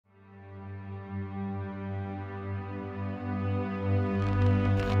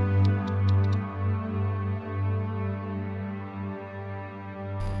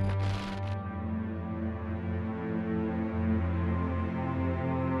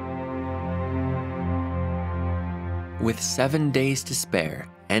With 7 days to spare,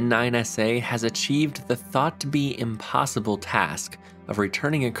 N9SA has achieved the thought-to-be impossible task of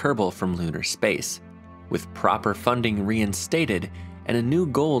returning a Kerbal from lunar space. With proper funding reinstated and a new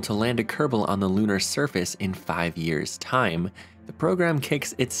goal to land a Kerbal on the lunar surface in 5 years' time, the program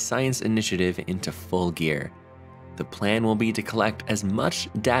kicks its science initiative into full gear. The plan will be to collect as much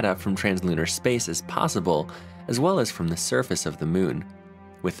data from translunar space as possible, as well as from the surface of the moon.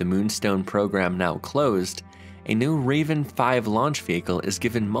 With the Moonstone program now closed, a new Raven 5 launch vehicle is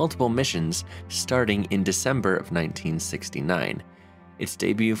given multiple missions starting in December of 1969. Its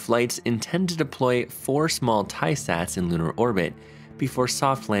debut flights intend to deploy 4 small TIE-SATs in lunar orbit before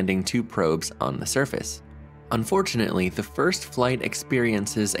soft landing 2 probes on the surface. Unfortunately, the first flight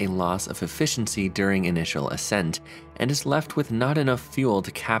experiences a loss of efficiency during initial ascent and is left with not enough fuel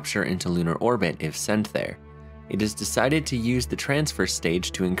to capture into lunar orbit if sent there. It is decided to use the transfer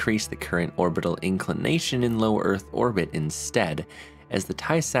stage to increase the current orbital inclination in low Earth orbit instead, as the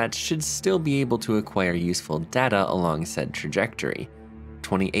TIE-SATs should still be able to acquire useful data along said trajectory.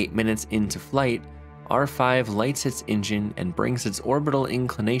 28 minutes into flight, R5 lights its engine and brings its orbital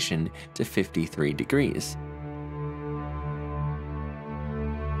inclination to 53 degrees.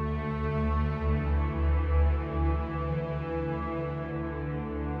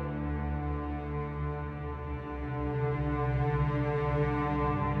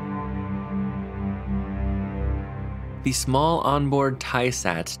 The small onboard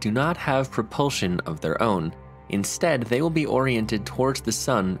TIE-SATs do not have propulsion of their own. Instead, they will be oriented towards the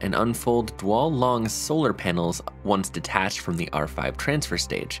sun and unfold Dwell-long solar panels once detached from the R5 transfer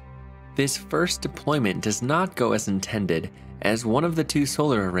stage. This first deployment does not go as intended, as one of the 2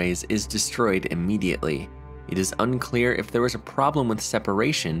 solar arrays is destroyed immediately. It is unclear if there was a problem with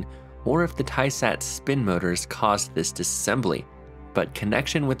separation or if the TIE-SAT's spin motors caused this disassembly, but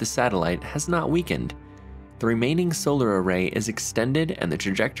connection with the satellite has not weakened. The remaining solar array is extended and the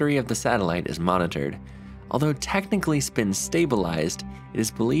trajectory of the satellite is monitored. Although technically spin stabilized, it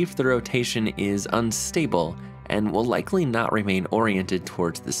is believed the rotation is unstable and will likely not remain oriented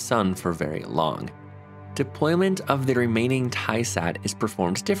towards the sun for very long. Deployment of the remaining TIE-SAT is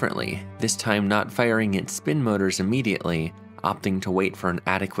performed differently, this time not firing its spin motors immediately, opting to wait for an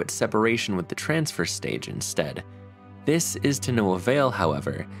adequate separation with the transfer stage instead. This is to no avail,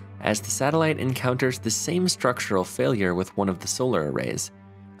 however, as the satellite encounters the same structural failure with one of the solar arrays.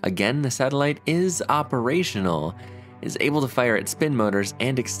 Again, the satellite is operational, is able to fire its spin motors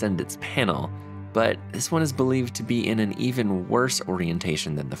and extend its panel, but this one is believed to be in an even worse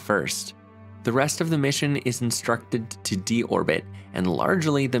orientation than the first. The rest of the mission is instructed to deorbit, and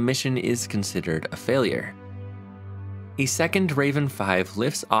largely the mission is considered a failure. A second Raven 5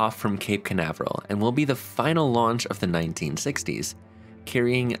 lifts off from Cape Canaveral and will be the final launch of the 1960s.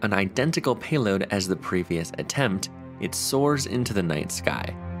 Carrying an identical payload as the previous attempt, it soars into the night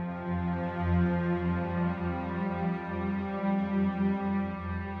sky.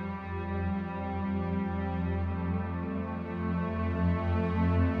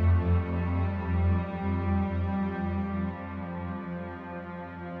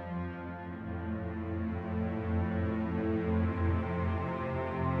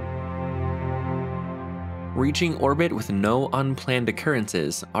 Reaching orbit with no unplanned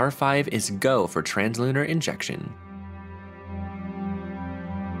occurrences, R5 is go for translunar injection.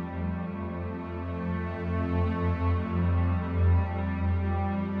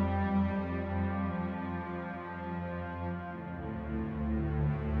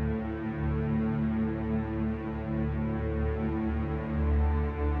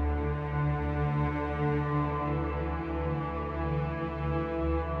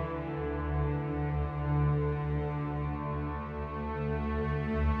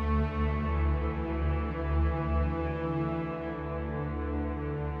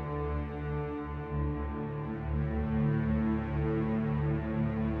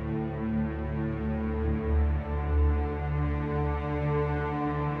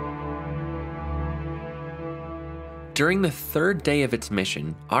 During the 3rd day of its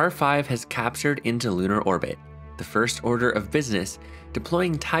mission, R5 has captured into lunar orbit, the first order of business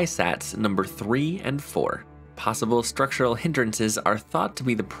deploying TIE-SATs number 3 and 4. Possible structural hindrances are thought to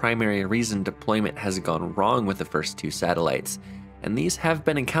be the primary reason deployment has gone wrong with the first 2 satellites, and these have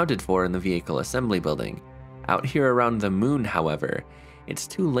been accounted for in the vehicle assembly building. Out here around the moon, however, it's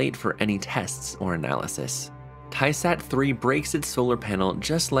too late for any tests or analysis. TIE-SAT 3 breaks its solar panel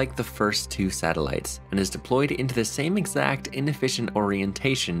just like the first 2 satellites, and is deployed into the same exact inefficient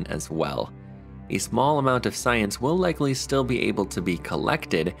orientation as well. A small amount of science will likely still be able to be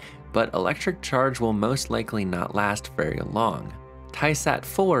collected, but electric charge will most likely not last very long.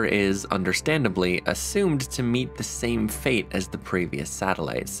 TISAT-4 is, understandably, assumed to meet the same fate as the previous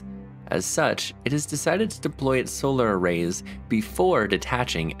satellites. As such, it has decided to deploy its solar arrays before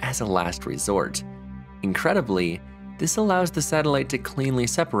detaching as a last resort. Incredibly, this allows the satellite to cleanly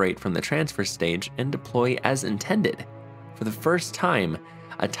separate from the transfer stage and deploy as intended. For the first time,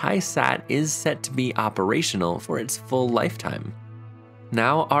 a TISAT is set to be operational for its full lifetime.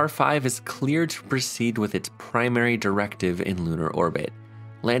 Now R5 is clear to proceed with its primary directive in lunar orbit,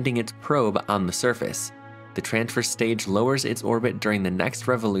 landing its probe on the surface. The transfer stage lowers its orbit during the next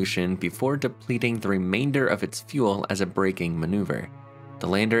revolution before depleting the remainder of its fuel as a braking maneuver. The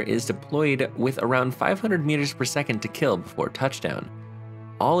lander is deployed with around 500 meters per second to kill before touchdown.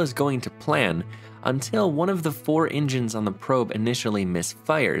 All is going to plan until one of the 4 engines on the probe initially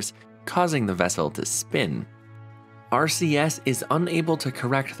misfires, causing the vessel to spin. RCS is unable to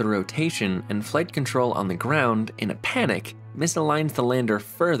correct the rotation, and flight control on the ground, in a panic, misaligns the lander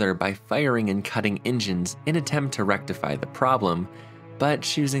further by firing and cutting engines in attempt to rectify the problem, but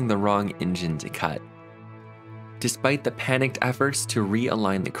choosing the wrong engine to cut. Despite the panicked efforts to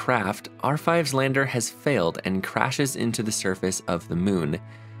realign the craft, R5's lander has failed and crashes into the surface of the moon,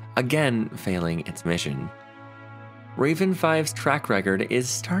 again failing its mission. Raven 5's track record is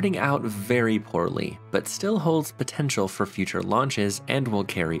starting out very poorly, but still holds potential for future launches and will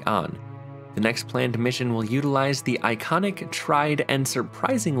carry on. The next planned mission will utilize the iconic, tried, and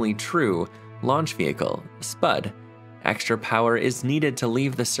surprisingly true launch vehicle, Spud. Extra power is needed to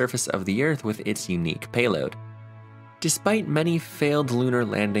leave the surface of the Earth with its unique payload. Despite many failed lunar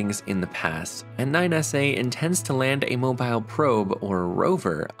landings in the past, N9SA intends to land a mobile probe or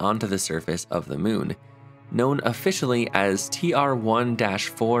rover onto the surface of the moon. Known officially as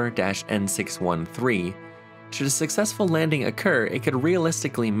TR1-4-N613, should a successful landing occur, it could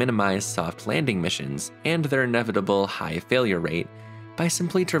realistically minimize soft landing missions and their inevitable high failure rate by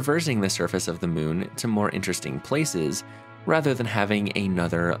simply traversing the surface of the moon to more interesting places rather than having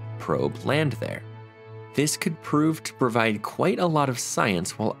another probe land there. This could prove to provide quite a lot of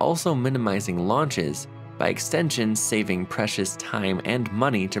science while also minimizing launches, by extension saving precious time and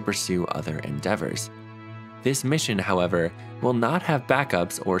money to pursue other endeavors. This mission, however, will not have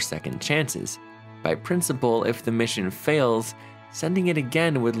backups or second chances. By principle, if the mission fails, sending it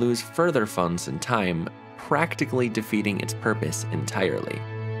again would lose further funds and time, practically defeating its purpose entirely.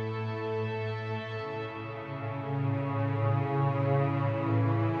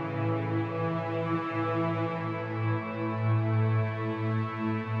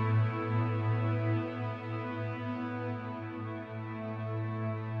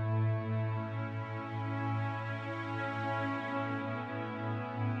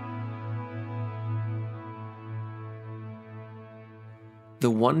 The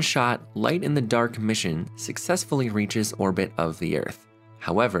one-shot, light-in-the-dark mission successfully reaches orbit of the Earth.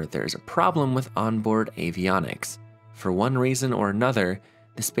 However, there is a problem with onboard avionics. For one reason or another,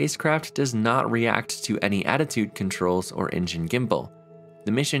 the spacecraft does not react to any attitude controls or engine gimbal.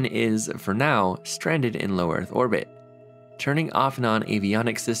 The mission is, for now, stranded in low Earth orbit. Turning off and on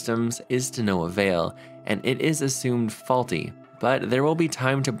avionics systems is to no avail, and it is assumed faulty, but there will be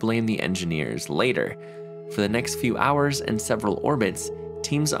time to blame the engineers later. For the next few hours and several orbits,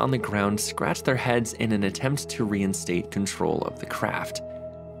 teams on the ground scratch their heads in an attempt to reinstate control of the craft.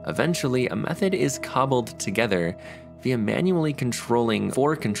 Eventually, a method is cobbled together via manually controlling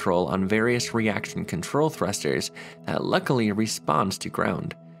fore control on various reaction control thrusters that luckily respond to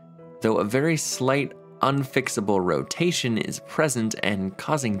ground. Though a very slight, unfixable rotation is present and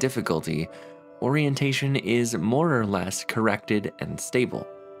causing difficulty, orientation is more or less corrected and stable.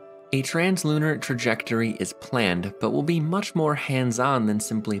 A translunar trajectory is planned, but will be much more hands-on than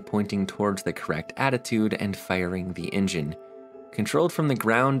simply pointing towards the correct attitude and firing the engine. Controlled from the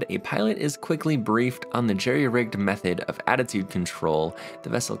ground, a pilot is quickly briefed on the jerry-rigged method of attitude control the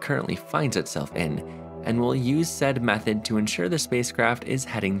vessel currently finds itself in, and will use said method to ensure the spacecraft is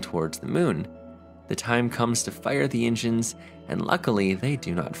heading towards the moon. The time comes to fire the engines, and luckily they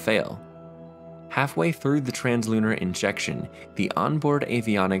do not fail. Halfway through the translunar injection, the onboard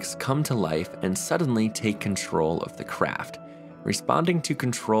avionics come to life and suddenly take control of the craft, responding to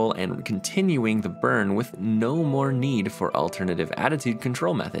control and continuing the burn with no more need for alternative attitude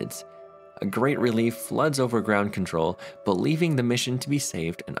control methods. A great relief floods over ground control, believing the mission to be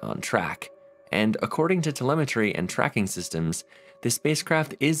saved and on track. And according to telemetry and tracking systems, the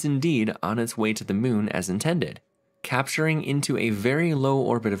spacecraft is indeed on its way to the moon as intended. Capturing into a very low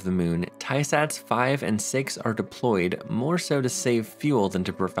orbit of the moon, TISATs 5 and 6 are deployed more so to save fuel than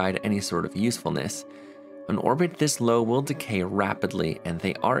to provide any sort of usefulness. An orbit this low will decay rapidly, and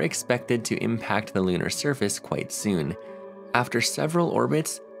they are expected to impact the lunar surface quite soon. After several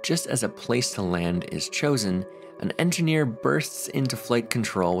orbits, just as a place to land is chosen, an engineer bursts into flight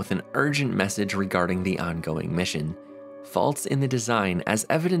control with an urgent message regarding the ongoing mission. Faults in the design, as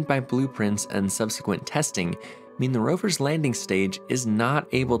evident by blueprints and subsequent testing, mean the rover's landing stage is not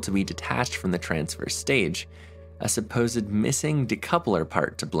able to be detached from the transfer stage, a supposed missing decoupler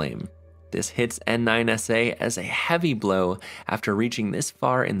part to blame. This hits N9SA as a heavy blow after reaching this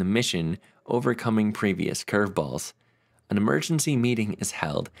far in the mission, overcoming previous curveballs. An emergency meeting is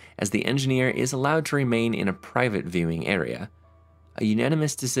held, as the engineer is allowed to remain in a private viewing area. A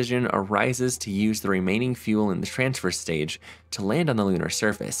unanimous decision arises to use the remaining fuel in the transfer stage to land on the lunar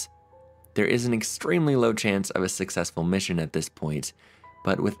surface. There is an extremely low chance of a successful mission at this point,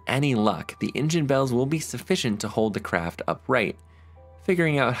 but with any luck, the engine bells will be sufficient to hold the craft upright.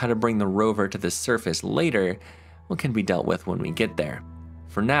 Figuring out how to bring the rover to the surface later can be dealt with when we get there.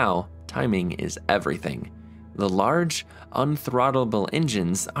 For now, timing is everything. The large, unthrottleable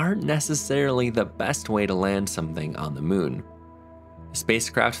engines aren't necessarily the best way to land something on the moon. The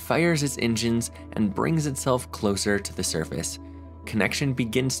spacecraft fires its engines and brings itself closer to the surface. Connection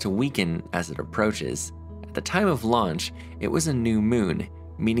begins to weaken as it approaches. At the time of launch, it was a new moon,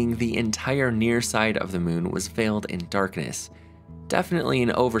 meaning the entire near side of the moon was veiled in darkness. Definitely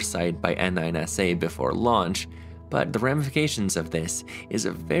an oversight by N9SA before launch, but the ramifications of this is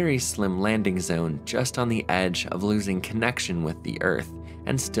a very slim landing zone just on the edge of losing connection with the Earth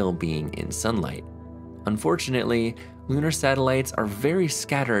and still being in sunlight. Unfortunately, lunar satellites are very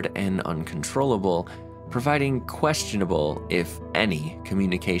scattered and uncontrollable, providing questionable, if any,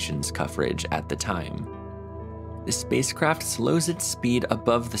 communications coverage at the time. The spacecraft slows its speed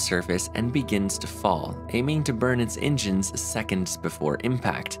above the surface and begins to fall, aiming to burn its engines seconds before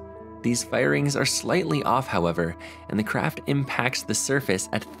impact. These firings are slightly off, however, and the craft impacts the surface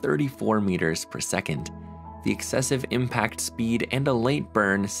at 34 meters per second. The excessive impact speed and a late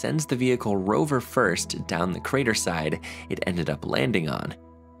burn sends the vehicle rover first down the crater side it ended up landing on.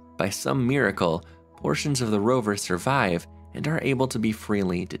 By some miracle, portions of the rover survive and are able to be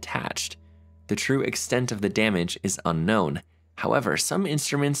freely detached. The true extent of the damage is unknown. However, some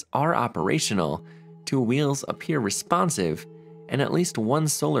instruments are operational, 2 wheels appear responsive, and at least 1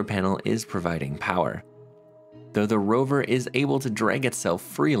 solar panel is providing power. Though the rover is able to drag itself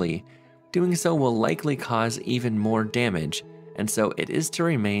freely, doing so will likely cause even more damage, and so it is to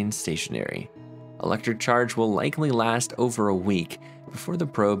remain stationary. Electric charge will likely last over a week before the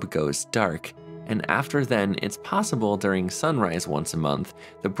probe goes dark, and after then, it's possible during sunrise once a month,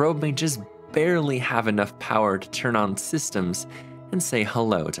 the probe may just barely have enough power to turn on systems and say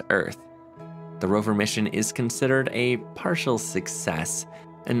hello to Earth. The rover mission is considered a partial success.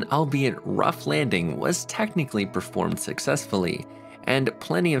 An albeit rough landing was technically performed successfully, and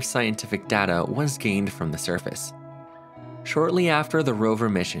plenty of scientific data was gained from the surface. Shortly after the rover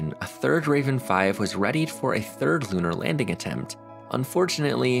mission, a third Raven 5 was readied for a third lunar landing attempt.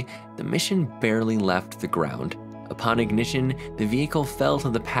 Unfortunately, the mission barely left the ground. Upon ignition, the vehicle fell to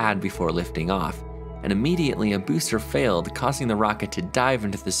the pad before lifting off, and immediately a booster failed, causing the rocket to dive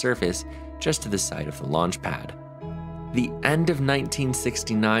into the surface just to the side of the launch pad. The end of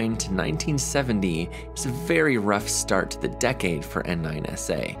 1969 to 1970 is a very rough start to the decade for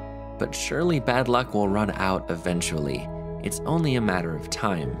N9SA, but surely bad luck will run out eventually. It's only a matter of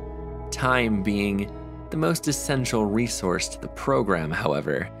time. Time being the most essential resource to the program,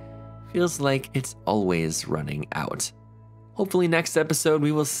 however, feels like it's always running out. Hopefully next episode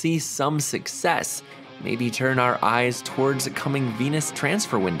we will see some success, maybe turn our eyes towards a coming Venus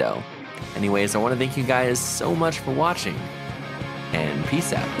transfer window. Anyways, I want to thank you guys so much for watching, and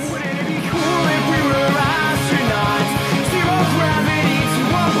peace out.